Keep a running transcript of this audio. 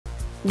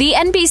The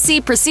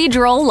NBC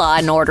procedural Law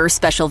 & Order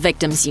Special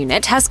Victims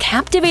Unit has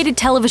captivated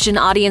television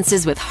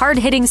audiences with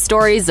hard-hitting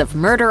stories of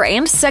murder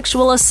and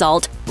sexual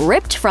assault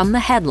ripped from the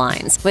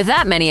headlines. With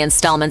that many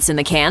installments in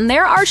the can,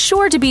 there are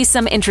sure to be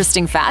some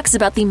interesting facts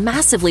about the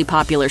massively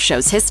popular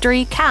show's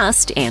history,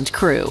 cast, and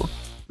crew.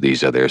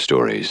 These are their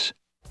stories.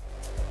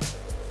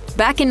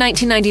 Back in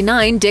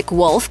 1999, Dick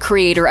Wolf,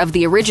 creator of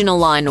the original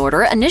Law &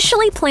 Order,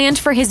 initially planned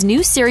for his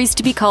new series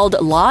to be called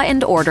Law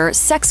 & Order: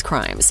 Sex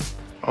Crimes.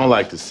 I don't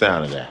like the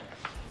sound of that.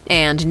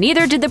 And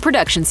neither did the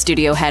production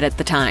studio head at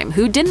the time,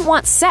 who didn't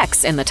want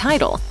sex in the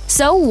title.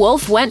 So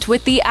Wolf went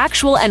with the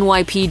actual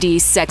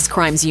NYPD Sex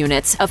Crimes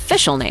Unit's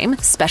official name,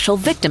 Special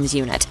Victims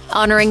Unit,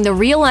 honoring the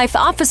real-life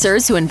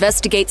officers who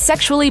investigate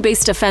sexually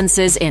based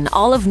offenses in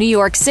all of New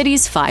York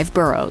City's 5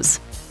 boroughs.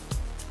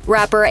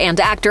 Rapper and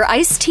actor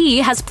Ice-T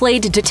has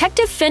played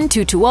Detective Finn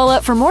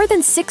Tutuola for more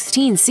than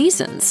 16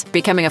 seasons,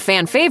 becoming a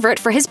fan favorite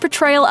for his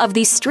portrayal of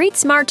the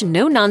street-smart,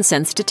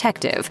 no-nonsense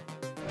detective.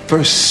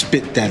 First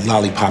spit that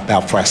lollipop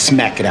out before I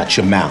smack it out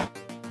your mouth.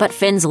 But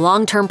Finn's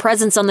long-term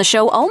presence on the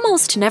show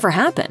almost never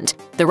happened.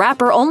 The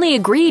rapper only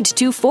agreed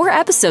to 4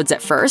 episodes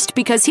at first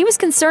because he was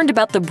concerned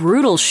about the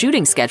brutal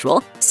shooting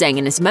schedule, saying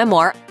in his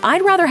memoir,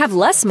 "I'd rather have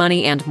less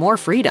money and more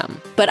freedom."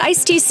 But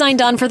Ice-T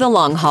signed on for the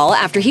long haul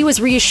after he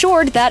was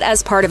reassured that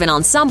as part of an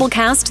ensemble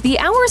cast, the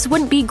hours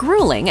wouldn't be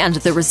grueling and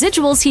the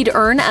residuals he'd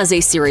earn as a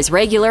series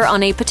regular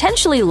on a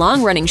potentially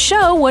long-running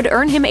show would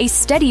earn him a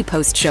steady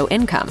post-show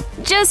income.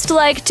 Just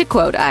like, to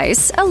quote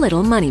Ice, a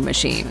little money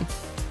machine.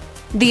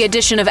 The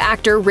addition of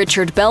actor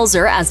Richard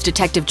Belzer as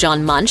Detective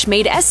John Munch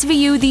made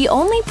SVU the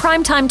only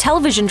primetime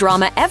television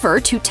drama ever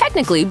to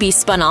technically be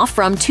spun off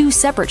from 2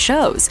 separate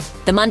shows.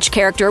 The Munch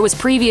character was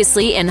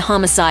previously in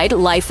Homicide: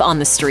 Life on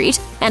the Street,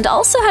 and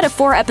also had a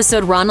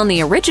 4-episode run on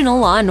the original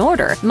Law &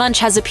 Order. Munch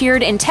has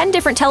appeared in 10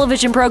 different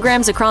television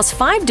programs across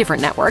 5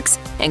 different networks,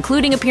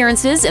 including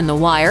appearances in The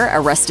Wire,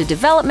 Arrested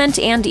Development,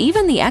 and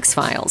even The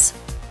X-Files.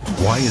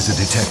 Why is a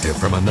detective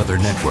from another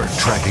network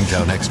tracking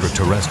down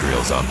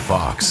extraterrestrials on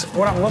Fox?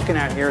 What I'm looking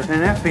at here is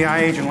an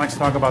FBI agent likes to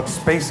talk about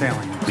space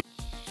aliens.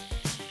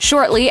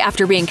 Shortly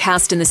after being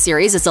cast in the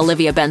series as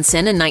Olivia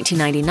Benson in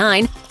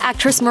 1999,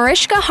 actress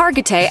Mariska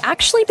Hargitay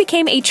actually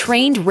became a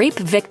trained rape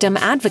victim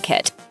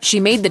advocate. She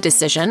made the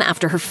decision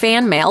after her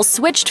fan mail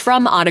switched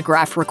from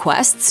autograph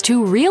requests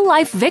to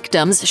real-life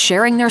victims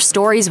sharing their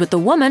stories with the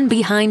woman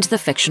behind the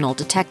fictional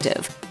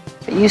detective.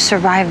 But you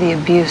survived the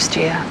abuse,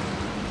 Gia.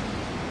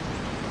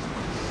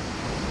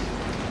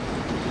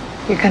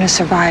 You're going to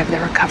survive the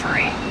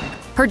recovery.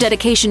 Her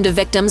dedication to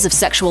victims of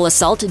sexual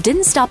assault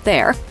didn't stop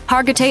there.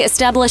 Hargitay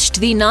established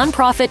the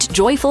nonprofit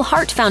Joyful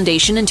Heart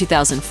Foundation in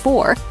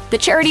 2004. The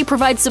charity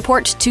provides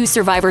support to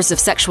survivors of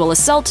sexual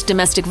assault,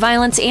 domestic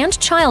violence, and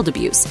child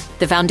abuse.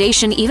 The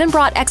foundation even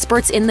brought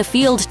experts in the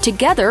field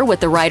together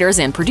with the writers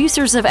and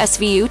producers of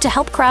SVU to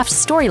help craft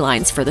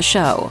storylines for the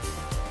show.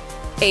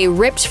 A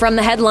ripped from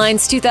the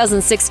headlines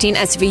 2016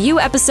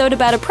 SVU episode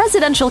about a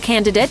presidential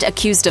candidate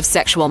accused of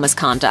sexual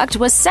misconduct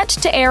was set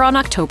to air on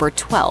October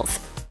 12th.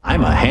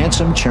 I'm a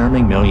handsome,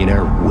 charming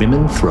millionaire.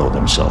 Women throw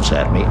themselves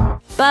at me.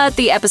 But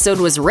the episode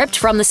was ripped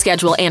from the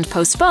schedule and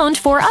postponed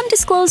for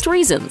undisclosed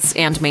reasons,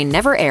 and may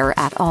never air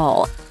at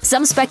all.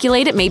 Some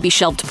speculate it may be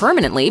shelved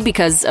permanently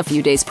because a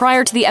few days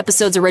prior to the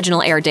episode's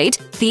original air date,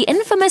 the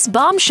infamous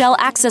bombshell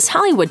Access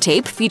Hollywood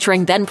tape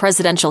featuring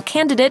then-presidential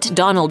candidate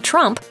Donald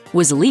Trump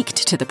was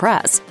leaked to the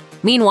press.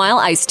 Meanwhile,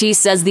 Ice-T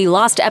says the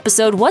lost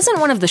episode wasn't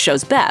one of the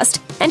show's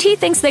best, and he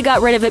thinks they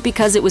got rid of it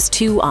because it was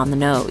too on the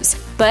nose.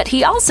 But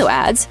he also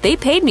adds, "They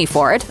paid me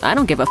for it. I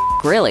don't give a f***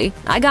 really.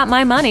 I got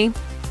my money."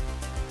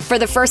 For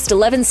the first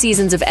 11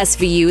 seasons of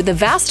SVU, the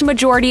vast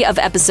majority of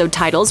episode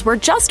titles were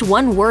just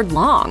 1 word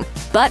long.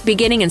 But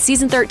beginning in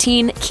season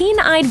 13,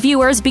 keen-eyed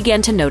viewers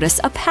began to notice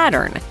a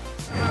pattern.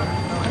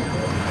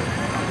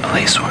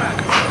 Police work.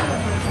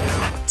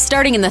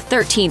 Starting in the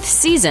 13th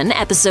season,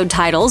 episode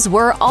titles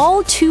were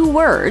all 2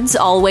 words,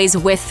 always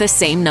with the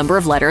same number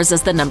of letters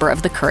as the number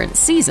of the current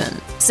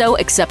season. So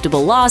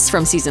Acceptable Loss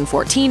from season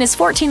 14 is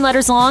 14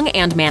 letters long,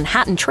 and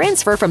Manhattan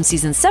Transfer from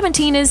season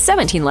 17 is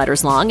 17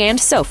 letters long, and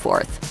so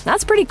forth.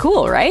 That's pretty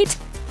cool, right?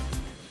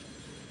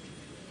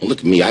 Look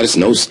at me, I just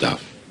know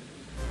stuff.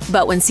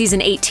 But when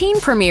season 18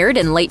 premiered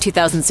in late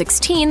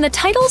 2016, the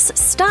titles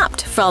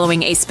stopped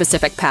following a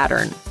specific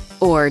pattern.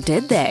 Or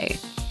did they?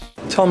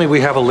 Tell me we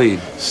have a lead.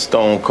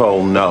 Stone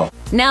cold no.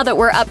 Now that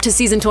we're up to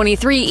season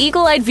 23,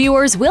 eagle-eyed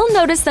viewers will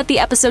notice that the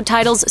episode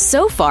titles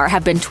so far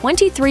have been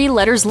 23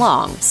 letters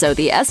long, so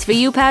the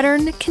SVU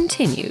pattern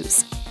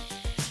continues.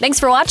 Thanks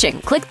for watching.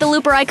 Click the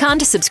looper icon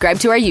to subscribe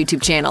to our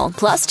YouTube channel.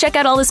 Plus, check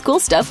out all this cool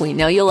stuff we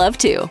know you'll love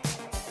too.